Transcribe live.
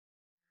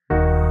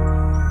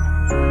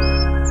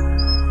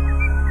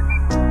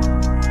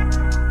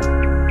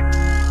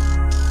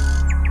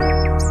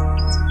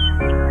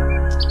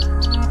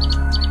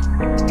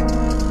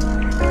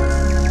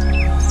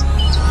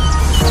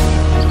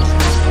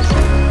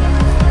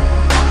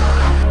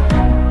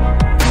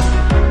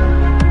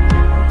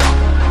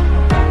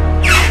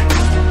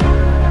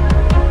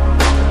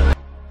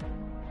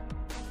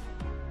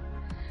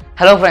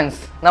Hello friends,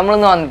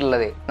 നമ്മളിന്ന്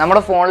വന്നിട്ടുള്ളത് നമ്മുടെ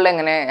ഫോണിൽ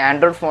എങ്ങനെ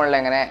ആൻഡ്രോയിഡ് ഫോണിൽ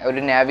എങ്ങനെ ഒരു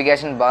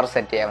നാവിഗേഷൻ ബാർ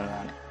സെറ്റ്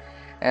ചെയ്യാവുന്നതാണ്.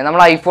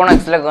 നമ്മൾ ഐഫോൺ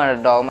എക്സിലൊക്കെ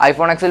കണ്ടിട്ടുണ്ടാവും.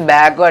 ഐഫോൺ എക്സിൽ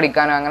ബാക്ക്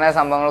അടിക്കാനോ അങ്ങനെ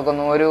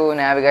സംഭവങ്ങൾക്കൊന്നും ഒരു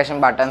നാവിഗേഷൻ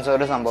ബട്ടൺസോ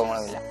ഒരു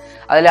സംഭവങ്ങളുമില്ല.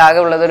 അതിലാകെ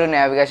ഉള്ളത് ഒരു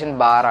നാവിഗേഷൻ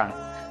ബാറാണ്.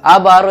 ആ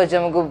ബാർ വെച്ച്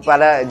നമുക്ക്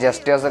പല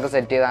ജസ്റ്റേഴ്സ് ഒക്കെ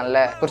സെറ്റ് ചെയ്ത്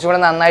നല്ല കുറച്ചും കൂടെ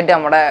നന്നായിട്ട്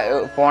നമ്മുടെ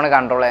ഫോൺ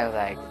കൺട്രോൾ ചെയ്യാൻ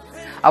സഹായിക്കും.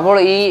 അപ്പോൾ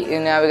ഈ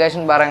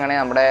നാവിഗേഷൻ ബാർ എങ്ങനെ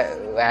നമ്മുടെ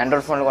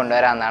ആൻഡ്രോയിഡ് ഫോണിൽ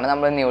കൊണ്ടുവരാമെന്നാണ്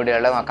നമ്മൾ ഇന്ന്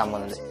വീഡിയോയിൽ നോക്കാൻ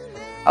പോകുന്നത്.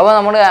 അപ്പോൾ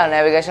നമ്മൾ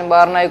നാവിഗേഷൻ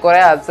ബാറിനായി കുറേ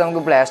ആപ്സ്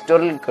നമുക്ക് പ്ലേ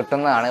സ്റ്റോറിൽ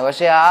കിട്ടുന്നതാണ്.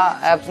 പക്ഷേ ആ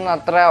ആപ്സൊന്നും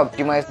അത്ര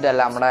ഒപ്റ്റിമൈസ്ഡ്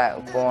അല്ല. നമ്മുടെ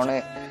ഫോണ്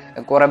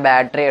കുറേ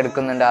ബാറ്ററി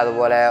എടുക്കുന്നുണ്ട്,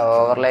 അതുപോലെ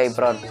ഓവർലേ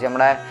പ്രവർത്തിച്ച്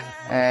നമ്മുടെ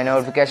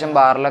നോട്ടിഫിക്കേഷൻ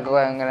ബാറിലൊക്കെ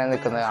ഇങ്ങനെ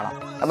നിൽക്കുന്നത് കാണാം.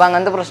 അപ്പോൾ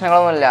അങ്ങനത്തെ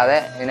പ്രശ്നങ്ങളൊന്നും ഇല്ലാതെ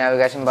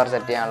നാവിഗേഷൻ ബാർ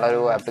സെറ്റ് ചെയ്യാനുള്ള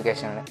ഒരു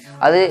ആപ്ലിക്കേഷനാണ്.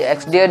 അത്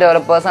XDA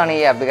ഡെവലപ്പേഴ്സാണ്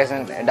ഈ ആപ്ലിക്കേഷൻ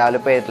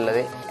ഡെവലപ്പ്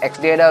ചെയ്തിട്ടുള്ളത്.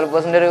 XDA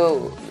ഡെവലപ്പേഴ്സിൻ്റെ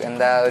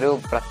ഒരു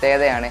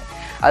പ്രത്യേകതയാണ്.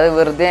 അത്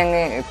വെറുതെ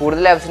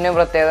കൂടുതൽ ആപ്സിൻ്റെ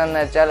പ്രത്യേകത എന്ന്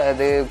വെച്ചാൽ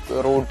അത്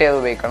റൂട്ട് ചെയ്ത്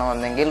ഉപയോഗിക്കണം.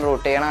 ഒന്നെങ്കിൽ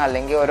റൂട്ട് ചെയ്യണം,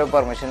 അല്ലെങ്കിൽ ഓരോ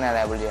പെർമിഷൻ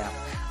എനേബിൾ ചെയ്യണം.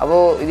 അപ്പോൾ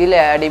ഇതിൽ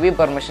ADB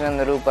പെർമിഷൻ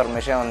എന്നൊരു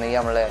പെർമിഷൻ ഒന്നെങ്കിൽ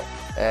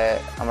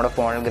നമ്മുടെ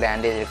ഫോണിൽ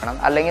ഗ്രാൻഡ് ചെയ്തിരിക്കണം,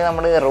 അല്ലെങ്കിൽ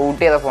നമ്മൾ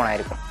റൂട്ട് ചെയ്ത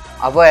ഫോണായിരിക്കും.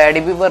 അപ്പോൾ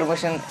ADB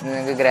പെർമിഷൻ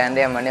നിങ്ങൾക്ക് ഗ്രാൻഡ്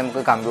ചെയ്യാൻ വേണ്ടി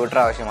നമുക്ക് കമ്പ്യൂട്ടർ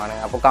ആവശ്യമാണ്.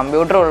 അപ്പോൾ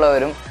കമ്പ്യൂട്ടർ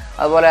ഉള്ളവരും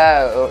അതുപോലെ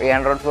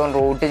ആൻഡ്രോയിഡ് ഫോൺ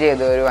റൂട്ട്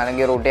ചെയ്തവരും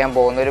അല്ലെങ്കിൽ റൂട്ട് ചെയ്യാൻ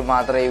പോകുന്നവരും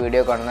മാത്രമേ ഈ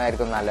വീഡിയോ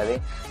കാണുന്നതായിരിക്കും നല്ലത്.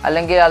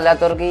 അല്ലെങ്കിൽ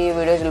അല്ലാത്തവർക്ക് ഈ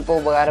വീഡിയോ ചിലപ്പോൾ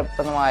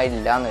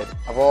ഉപകാരപ്രദമായില്ല എന്ന് വരും.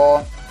 അപ്പോൾ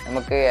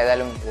നമുക്ക്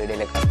ഏതായാലും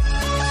വീഡിയോയിലേക്ക്.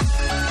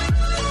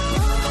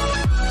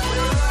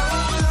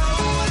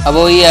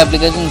 അപ്പോൾ ഈ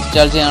ആപ്ലിക്കേഷൻ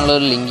ഇൻസ്റ്റാൾ ചെയ്യാനുള്ള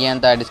ഒരു ലിങ്ക് ഞാൻ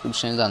താഴെ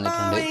ഡിസ്ക്രിപ്ഷനിൽ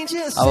തന്നിട്ടുണ്ട്.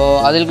 അപ്പോൾ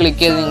അതിൽ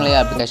ക്ലിക്ക് ചെയ്ത് നിങ്ങൾ ഈ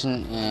ആപ്ലിക്കേഷൻ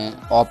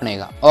ഓപ്പൺ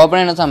ചെയ്യുക. ഓപ്പൺ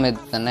ചെയ്യുന്ന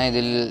സമയത്ത് തന്നെ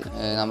ഇതിൽ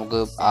നമുക്ക്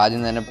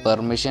ആദ്യം തന്നെ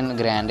പെർമിഷൻ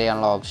ഗ്രാൻഡ്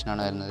ചെയ്യാനുള്ള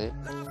ഓപ്ഷനാണ് വരുന്നത്.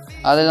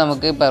 അതിൽ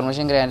നമുക്ക്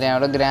പെർമിഷൻ ഗ്രാൻഡ്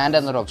ചെയ്യാനുള്ള ഗ്രാൻഡ്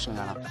എന്നൊരു ഓപ്ഷൻ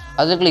കാണാം.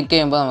 അതിൽ ക്ലിക്ക്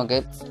ചെയ്യുമ്പോൾ നമുക്ക്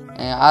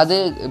അത്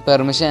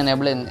പെർമിഷൻ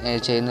എനേബിൾ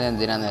ചെയ്യുന്നത്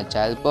എന്തിനാണെന്ന്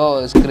വെച്ചാൽ, ഇപ്പോൾ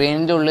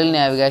സ്ക്രീനിൻ്റെ ഉള്ളിൽ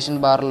നാവിഗേഷൻ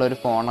ബാറുള്ള ഒരു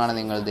ഫോണാണ്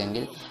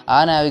നിങ്ങളതെങ്കിൽ ആ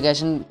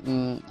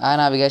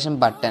നാവിഗേഷൻ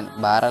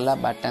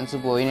ബട്ടൺസ്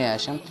പോയതിനു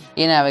ശേഷം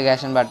ഈ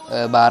നാവിഗേഷൻ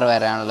ബാർ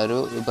വരാനുള്ളൊരു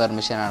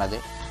പെർമിഷനാണത്.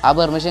 ആ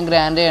പെർമിഷൻ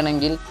ഗ്രാൻഡ്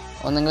ചെയ്യണമെങ്കിൽ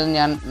ഒന്നെങ്കിൽ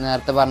ഞാൻ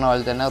നേരത്തെ പറഞ്ഞ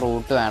പോലെ തന്നെ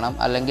റൂട്ട് വേണം,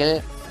 അല്ലെങ്കിൽ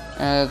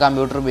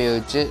കമ്പ്യൂട്ടർ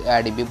ഉപയോഗിച്ച്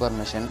ADB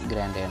പെർമിഷൻ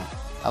ഗ്രാൻഡ് ചെയ്യണം.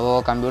 അപ്പോൾ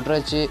കമ്പ്യൂട്ടർ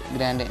വെച്ച്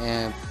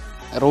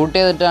റൂട്ട്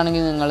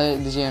ചെയ്തിട്ടാണെങ്കിൽ നിങ്ങൾ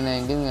ഇത്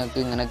ചെയ്യണമെങ്കിൽ നിങ്ങൾക്ക്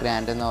ഇങ്ങനെ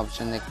ഗ്രാൻഡ് എന്ന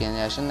ഓപ്ഷൻ നിൽക്കിയതിന്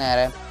ശേഷം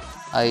നേരെ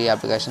ഈ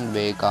ആപ്ലിക്കേഷൻ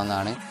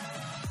ഉപയോഗിക്കാവുന്നതാണ്.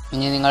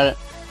 ഇനി നിങ്ങൾ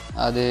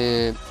അത്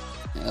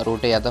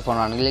റൂട്ട് ചെയ്യാത്ത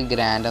ഫോണാണെങ്കിൽ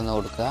ഗ്രാൻഡ് എന്ന്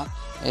കൊടുക്കുക.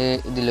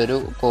 ഇതിലൊരു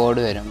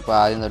കോഡ് വരും. ഇപ്പോൾ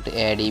ആദ്യം തൊട്ട്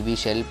ADB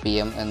ഷെൽ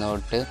PM എന്ന്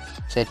തൊട്ട്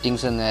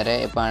സെറ്റിങ്സ് എന്ന് വരെ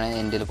ഇപ്പോഴാണ്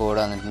എൻ്റെ കോഡ്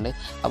വന്നിട്ടുണ്ട്.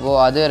 അപ്പോൾ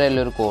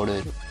അതുവരെയുള്ളൊരു കോഡ്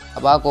വരും.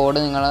 അപ്പോൾ ആ കോഡ്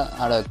നിങ്ങൾ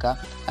അവിടെ വെക്കുക.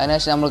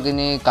 അതിനുശേഷം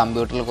നമുക്കിനി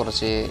കമ്പ്യൂട്ടറിൽ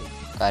കുറച്ച്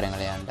കാര്യങ്ങൾ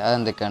ചെയ്യാനുണ്ട്.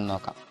 അതെന്തൊക്കെയാണെന്ന്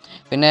നോക്കാം.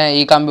 പിന്നെ ഈ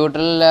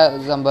കമ്പ്യൂട്ടറിലെ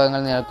സംഭവങ്ങൾ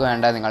നിങ്ങൾക്ക്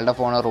വേണ്ട, നിങ്ങളുടെ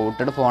ഫോൺ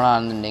റൂട്ടഡ്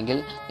ഫോണാണെന്നുണ്ടെങ്കിൽ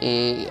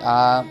ആ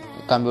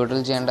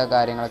കമ്പ്യൂട്ടറിൽ ചെയ്യേണ്ട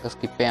കാര്യങ്ങളൊക്കെ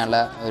സ്കിപ്പ് ചെയ്യാനുള്ള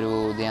ഒരു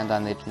ഇത് ഞാൻ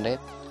തന്നിട്ടുണ്ട്.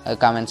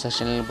 കമൻറ്റ്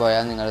സെക്ഷനിൽ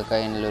പോയാൽ നിങ്ങൾക്ക്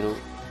അതിനുള്ളൊരു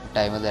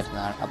ടൈം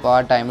തരുന്നതാണ്. അപ്പോൾ ആ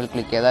ടൈമിൽ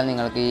ക്ലിക്ക് ചെയ്താൽ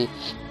നിങ്ങൾക്ക് ഈ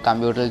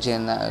കമ്പ്യൂട്ടറിൽ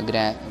ചെയ്യുന്ന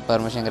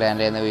പെർമിഷൻ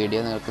ഗ്രാൻഡ് ചെയ്യുന്ന വീഡിയോ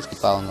നിങ്ങൾക്ക്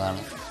സ്കിപ്പ്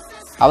ആവുന്നതാണ്.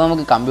 അപ്പോൾ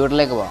നമുക്ക്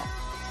കമ്പ്യൂട്ടറിലേക്ക് പോകാം.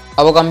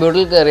 അപ്പോൾ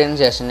കമ്പ്യൂട്ടറിൽ കയറിയതിന്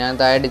ശേഷം ഞാൻ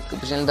താഴെ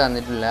ഡിസ്ക്രിപ്ഷനിൽ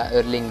തന്നിട്ടുള്ള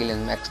ഒരു ലിങ്കിൽ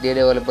നിന്നും XDA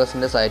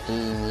ഡെവലപ്പേഴ്സിൻ്റെ സൈറ്റിൽ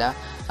നിന്നുള്ള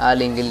ആ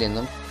ലിങ്കിൽ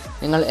നിന്നും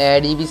നിങ്ങൾ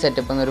ADB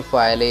സെറ്റപ്പ് എന്നൊരു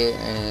ഫയൽ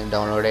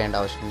ഡൗൺലോഡ് ചെയ്യേണ്ട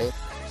ആവശ്യമുണ്ട്.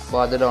 അപ്പോൾ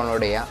അത്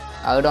ഡൗൺലോഡ് ചെയ്യുക.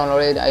 അത്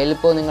ഡൗൺലോഡ് ചെയ്ത്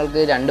അതിലിപ്പോൾ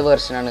നിങ്ങൾക്ക് 2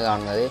 വെർഷനാണ്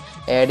കാണുന്നത്.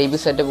 ADB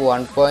സെറ്റപ്പ്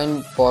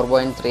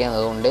 1.4.3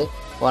 എന്നതുകൊണ്ട്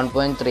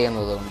 1.3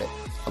 എന്നതുകൊണ്ട്.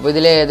 അപ്പോൾ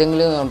ഇതിൽ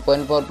ഏതെങ്കിലും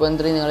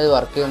 1.4.3 നിങ്ങൾ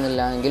വർക്ക്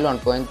ചെയ്യുന്നില്ല എങ്കിൽ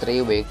 1.3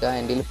 ഉപയോഗിക്കുക.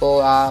 എൻ്റെ ഇപ്പോൾ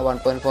ആ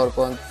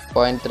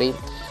 1.4.3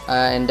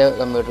 എൻ്റെ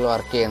കമ്പ്യൂട്ടറിൽ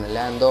വർക്ക് ചെയ്യുന്നില്ല,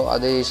 എന്തോ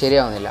അത്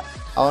ശരിയാവുന്നില്ല.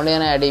 അതുകൊണ്ട്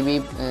ഞാൻ ADB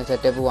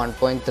സെറ്റപ്പ്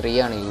 1.3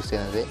 ആണ് യൂസ്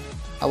ചെയ്യുന്നത്.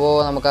 അപ്പോൾ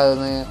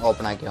നമുക്കതൊന്ന്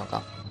ഓപ്പൺ ആക്കി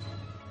നോക്കാം.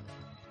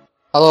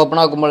 അത് ഓപ്പൺ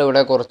ആക്കുമ്പോൾ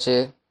ഇവിടെ കുറച്ച്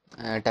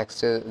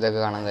ടെക്സ്റ്റ് ഇതൊക്കെ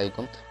കാണാൻ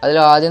സാധിക്കും. അതിൽ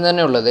ആദ്യം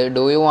തന്നെ ഉള്ളത്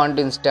do you want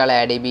to install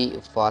ADB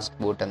fast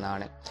boot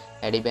എന്നാണ്.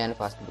 ADB and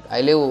fast boot.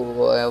 അതിൽ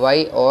Y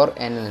or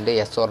N എന്നുണ്ട്,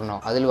 യെസ് ഓർ നോ.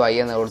 അതിൽ Y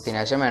എന്ന് കൊടുത്തതിന്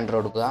ശേഷം എൻ്റർ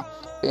കൊടുക്കുക.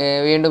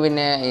 വീണ്ടും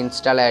പിന്നെ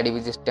ഇൻസ്റ്റാൾ ADB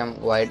സിസ്റ്റം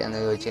വൈഡ് എന്ന്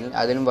ചോദിച്ചാൽ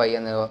അതിലും Y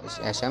എന്ന്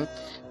ശേഷം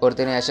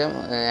കൊടുത്തതിന് ശേഷം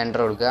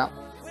എൻ്റർ കൊടുക്കുക.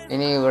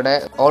 ഇനി ഇവിടെ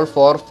ഓൾ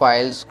 4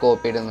 ഫയൽസ്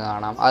കോപ്പീഡ് എന്ന്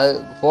കാണാം. അത്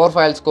 4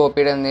 ഫയൽസ്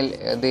കോപ്പീഡ് എന്നിൽ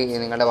ഇത്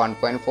നിങ്ങളുടെ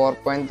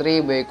 1.4.3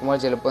 ഉപയോഗിക്കുമ്പോൾ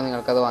ചിലപ്പോൾ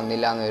നിങ്ങൾക്കത്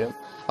വന്നില്ല എന്ന് വരും.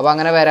 അപ്പോൾ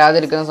അങ്ങനെ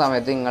വരാതിരിക്കുന്ന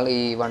സമയത്ത് നിങ്ങൾ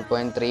ഈ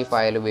 1.3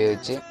 ഫയൽ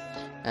ഉപയോഗിച്ച്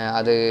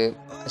അത്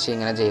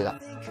ഇങ്ങനെ ചെയ്യുക.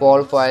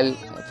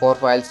 4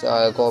 ഫയൽസ്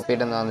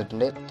കോപ്പീഡ് എന്ന്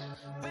വന്നിട്ടുണ്ട്.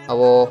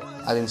 അപ്പോൾ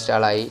അത്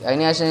ഇൻസ്റ്റാളായി.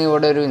 അതിനുശേഷം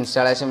ഇവിടെ ഒരു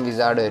ഇൻസ്റ്റാളേഷൻ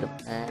വിസാർഡ് വരും,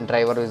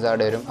 ഡ്രൈവർ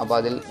വിസാർഡ് വരും. അപ്പോൾ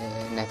അതിൽ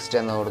നെക്സ്റ്റ്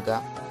എന്ന് കൊടുക്കുക.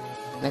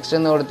 നെക്സ്റ്റ്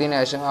എന്ന് കൊടുത്തതിന്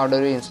ശേഷം അവിടെ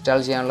ഒരു ഇൻസ്റ്റാൾ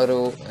ചെയ്യാനുള്ളൊരു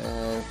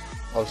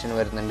ഓപ്ഷൻ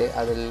വരുന്നുണ്ട്.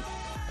 അതിൽ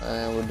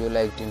would you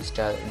like to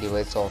install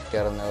device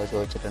software എന്ന്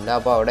ചോദിച്ചിട്ടുണ്ട്.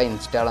 അപ്പോൾ അവിടെ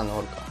ഇൻസ്റ്റാൾ എന്ന്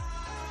കൊടുക്കുക.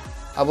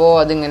 അപ്പോൾ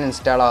അതിങ്ങനെ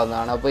ഇൻസ്റ്റാൾ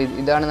ആവുന്നതാണ്. അപ്പോൾ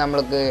ഇതാണ്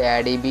നമ്മൾക്ക്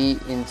ADB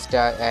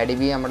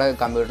നമ്മുടെ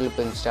കമ്പ്യൂട്ടറിൽ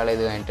ഇപ്പോൾ ഇൻസ്റ്റാൾ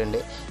ചെയ്ത് കഴിഞ്ഞിട്ടുണ്ട്.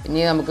 ഇനി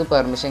നമുക്ക്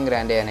പെർമിഷൻ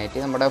ഗ്രാൻഡ് ചെയ്യാനായിട്ട്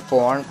നമ്മുടെ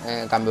ഫോൺ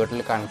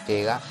കമ്പ്യൂട്ടറിൽ കണക്ട്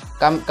ചെയ്യുക.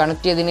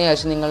 കണക്ട് ചെയ്തതിന്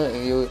ശേഷം നിങ്ങൾ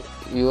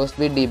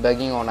USB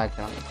ഡീബഗിങ് ഓൺ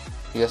ആക്കണം.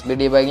 USB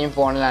ഡീബഗിങ്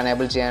ഫോണിൽ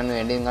അനേബിൾ ചെയ്യാൻ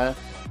വേണ്ടി നിങ്ങൾ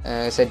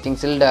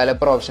സെറ്റിങ്സിൽ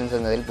ഡെവലപ്പർ ഓപ്ഷൻസ്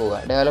എന്നതിൽ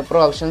പോവുക. ഡെവലപ്പർ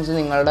ഓപ്ഷൻസ്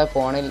നിങ്ങളുടെ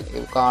ഫോണിൽ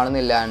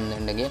കാണുന്നില്ല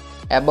എന്നുണ്ടെങ്കിൽ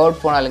അബൌട്ട്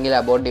ഫോൺ അല്ലെങ്കിൽ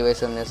അബൌട്ട്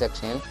ഡിവൈസ് എന്ന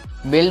സെക്ഷനിൽ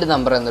ബിൽഡ്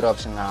നമ്പർ എന്നൊരു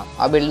ഓപ്ഷൻ കാണാം.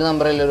 ആ ബിൽഡ്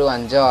നമ്പറിൽ ഒരു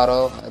 5-6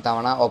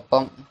 തവണ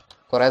ഒപ്പം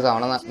കുറേ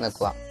തവണ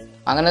നിൽക്കുക.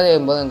 അങ്ങനെ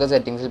ചെയ്യുമ്പോൾ നിങ്ങൾക്ക്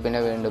സെറ്റിങ്സിൽ പിന്നെ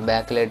വീണ്ടും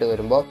ബാക്കിലായിട്ട്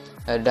വരുമ്പോൾ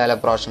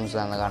ഡെവലപ്പർ ഓപ്ഷൻസ്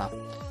എന്ന് കാണാം.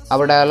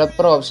 അപ്പോൾ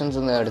ഡെവലപ്പർ ഓപ്ഷൻസ്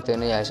എന്ന്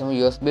എടുത്തതിന് ശേഷം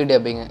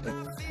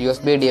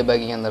USB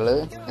ഡീബഗ്ഗിങ്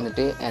എന്നുള്ളത്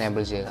എന്നിട്ട്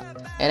എനേബിൾ ചെയ്യുക.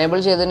 എനേബിൾ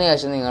ചെയ്തതിന്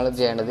ശേഷം നിങ്ങൾ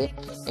ചെയ്യേണ്ടത്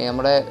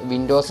നമ്മുടെ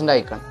വിൻഡോസിൻ്റെ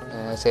ഐക്കൺ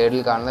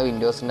സൈഡിൽ കാണുന്ന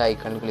വിൻഡോസിൻ്റെ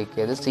ഐക്കൺ ക്ലിക്ക്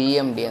ചെയ്ത്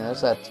CMD എന്ന്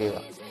സെർച്ച് ചെയ്യുക.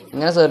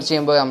 ഇങ്ങനെ സെർച്ച്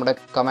ചെയ്യുമ്പോൾ നമ്മുടെ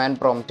കമാൻഡ്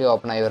പ്രോംപ്റ്റ്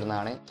ഓപ്പൺ ആയി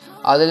വരുന്നതാണ്.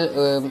 അതിൽ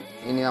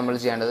ഇനി നമ്മൾ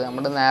ചെയ്യേണ്ടത്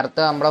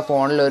നേരത്തെ നമ്മുടെ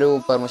ഫോണിൽ ഒരു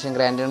പെർമിഷൻ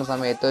ഗ്രാൻറ്റ് ചെയ്യുന്ന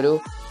സമയത്ത് ഒരു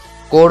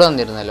കോഡ്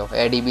വന്നിരുന്നല്ലോ,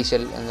 ADB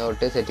ഷെൽ എന്ന്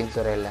തൊട്ട് സെറ്റിങ്സ്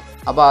വരെയല്ല.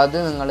 അപ്പോൾ അത്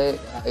നിങ്ങൾ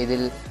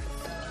ഇതിൽ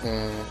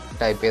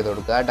ടൈപ്പ് ചെയ്ത്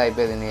കൊടുക്കുക. ടൈപ്പ്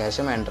ചെയ്തതിന്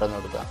ശേഷം എൻ്റർ എന്ന്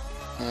കൊടുക്കുക.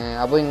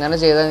 അപ്പോൾ ഇങ്ങനെ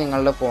ചെയ്താൽ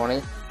നിങ്ങളുടെ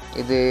ഫോണിൽ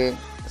ഇത്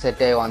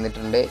സെറ്റായി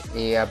വന്നിട്ടുണ്ട്.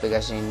 ഈ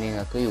ആപ്ലിക്കേഷൻ ഇനി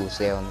നിങ്ങൾക്ക് യൂസ്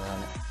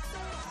ചെയ്യാവുന്നതാണ്.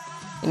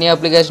 ഇനി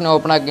ആപ്ലിക്കേഷൻ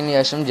ഓപ്പൺ ആക്കിയതിന്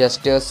ശേഷം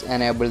ജസ്റ്റേഴ്സ്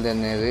എനേബിൾ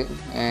തന്നത്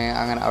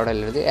അങ്ങനെ അവിടെ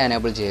ഉള്ളത്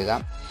എനേബിൾ ചെയ്യുക.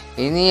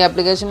 ഇനി ഈ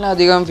ആപ്ലിക്കേഷനിൽ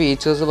അധികം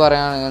ഫീച്ചേഴ്സ്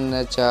പറയുകയാണെന്ന്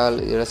വെച്ചാൽ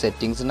ഇവിടെ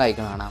സെറ്റിങ്സിൻ്റെ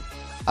ഐക്കൺ കാണാം.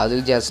 അതിൽ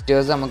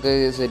ജസ്റ്റേഴ്സ് നമുക്ക്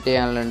സെറ്റ്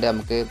ചെയ്യാനുണ്ട്.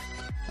 നമുക്ക്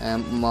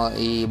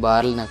ഈ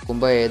ബാറിൽ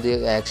നിൽക്കുമ്പോൾ ഏത്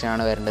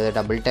ആക്ഷനാണ് വരേണ്ടത്,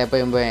 ഡബിൾ ടാപ്പ്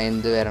ചെയ്യുമ്പോൾ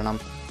എന്ത് വരണം,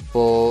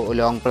 ഇപ്പോൾ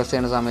ലോങ് പ്രസ്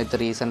ചെയ്യുന്ന സമയത്ത്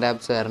റീസെൻ്റ്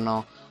ആപ്സ് വരണോ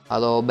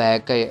അതോ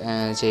ബാക്ക്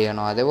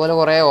ചെയ്യണോ, അതേപോലെ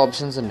കുറേ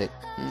ഓപ്ഷൻസ് ഉണ്ട്.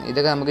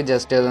 ഇതൊക്കെ നമുക്ക്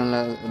ജസ്റ്റേഴ്സ്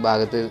എന്നുള്ള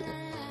ഭാഗത്ത്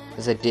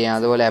സെറ്റ് ചെയ്യാം.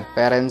 അതുപോലെ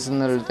അപ്പയറൻസ്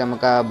എന്നുള്ളത്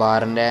നമുക്ക് ആ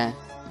ബാറിൻ്റെ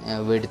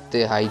വിഡ്ത്ത്,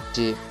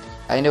 ഹൈറ്റ്,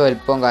 അതിൻ്റെ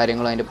വലിപ്പവും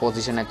കാര്യങ്ങളും അതിൻ്റെ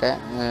പൊസിഷനൊക്കെ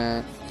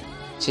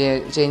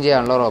ചേഞ്ച്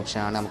ചെയ്യാനുള്ള ഒരു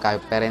ഓപ്ഷനാണ് നമുക്ക്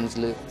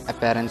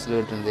അപ്പയറൻസിൽ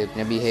കിട്ടുന്നത്.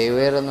 പിന്നെ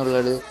ബിഹേവിയർ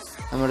എന്നുള്ളത്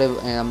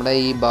നമ്മുടെ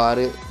ഈ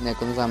ബാറ്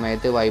നിൽക്കുന്ന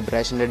സമയത്ത്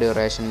വൈബ്രേഷൻ്റെ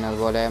ഡ്യൂറേഷൻ,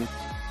 അതുപോലെ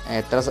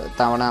എത്ര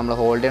തവണ നമ്മൾ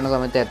ഹോൾഡ് ചെയ്യുന്ന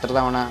സമയത്ത്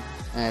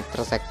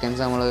എത്ര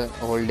സെക്കൻഡ്സ് നമ്മൾ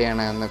ഹോൾഡ്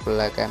ചെയ്യണം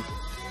എന്നൊക്കെയുള്ളതൊക്കെ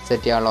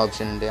സെറ്റ് ചെയ്യാനുള്ള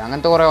ഓപ്ഷൻ ഉണ്ട്.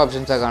 അങ്ങനത്തെ കുറേ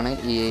ഓപ്ഷൻസൊക്കെയാണ്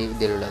ഈ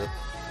ഇതിലുള്ളത്.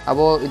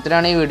 അപ്പോൾ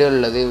ഇത്രയാണ് ഈ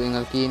വീഡിയോയിലുള്ളത്.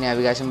 നിങ്ങൾക്ക് ഈ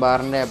നാവിഗേഷൻ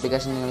ബാറിൻ്റെ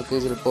ആപ്ലിക്കേഷൻ നിങ്ങൾക്ക്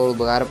ചിലപ്പോൾ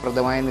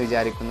ഉപകാരപ്രദമായെന്ന്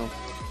വിചാരിക്കുന്നു.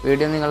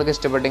 വീഡിയോ നിങ്ങൾക്ക്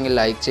ഇഷ്ടപ്പെട്ടെങ്കിൽ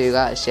ലൈക്ക്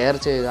ചെയ്യുക, ഷെയർ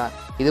ചെയ്യുക.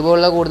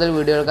 ഇതുപോലുള്ള കൂടുതൽ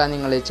വീഡിയോകൾക്കായി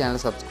നിങ്ങൾ ഈ ചാനൽ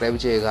സബ്സ്ക്രൈബ്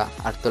ചെയ്യുക.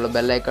 അടുത്തുള്ള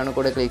ബെല്ലൈക്കണിൽ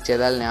കൂടെ ക്ലിക്ക്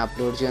ചെയ്താൽ ഞാൻ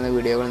അപ്ലോഡ് ചെയ്യുന്ന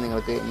വീഡിയോകൾ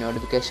നിങ്ങൾക്ക്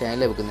നോട്ടിഫിക്കേഷനായി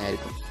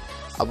ലഭിക്കുന്നതായിരിക്കും.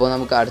 അപ്പോൾ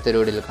നമുക്ക് അടുത്തൊരു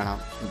വീഡിയോയിൽ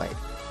കാണാം. ബൈ.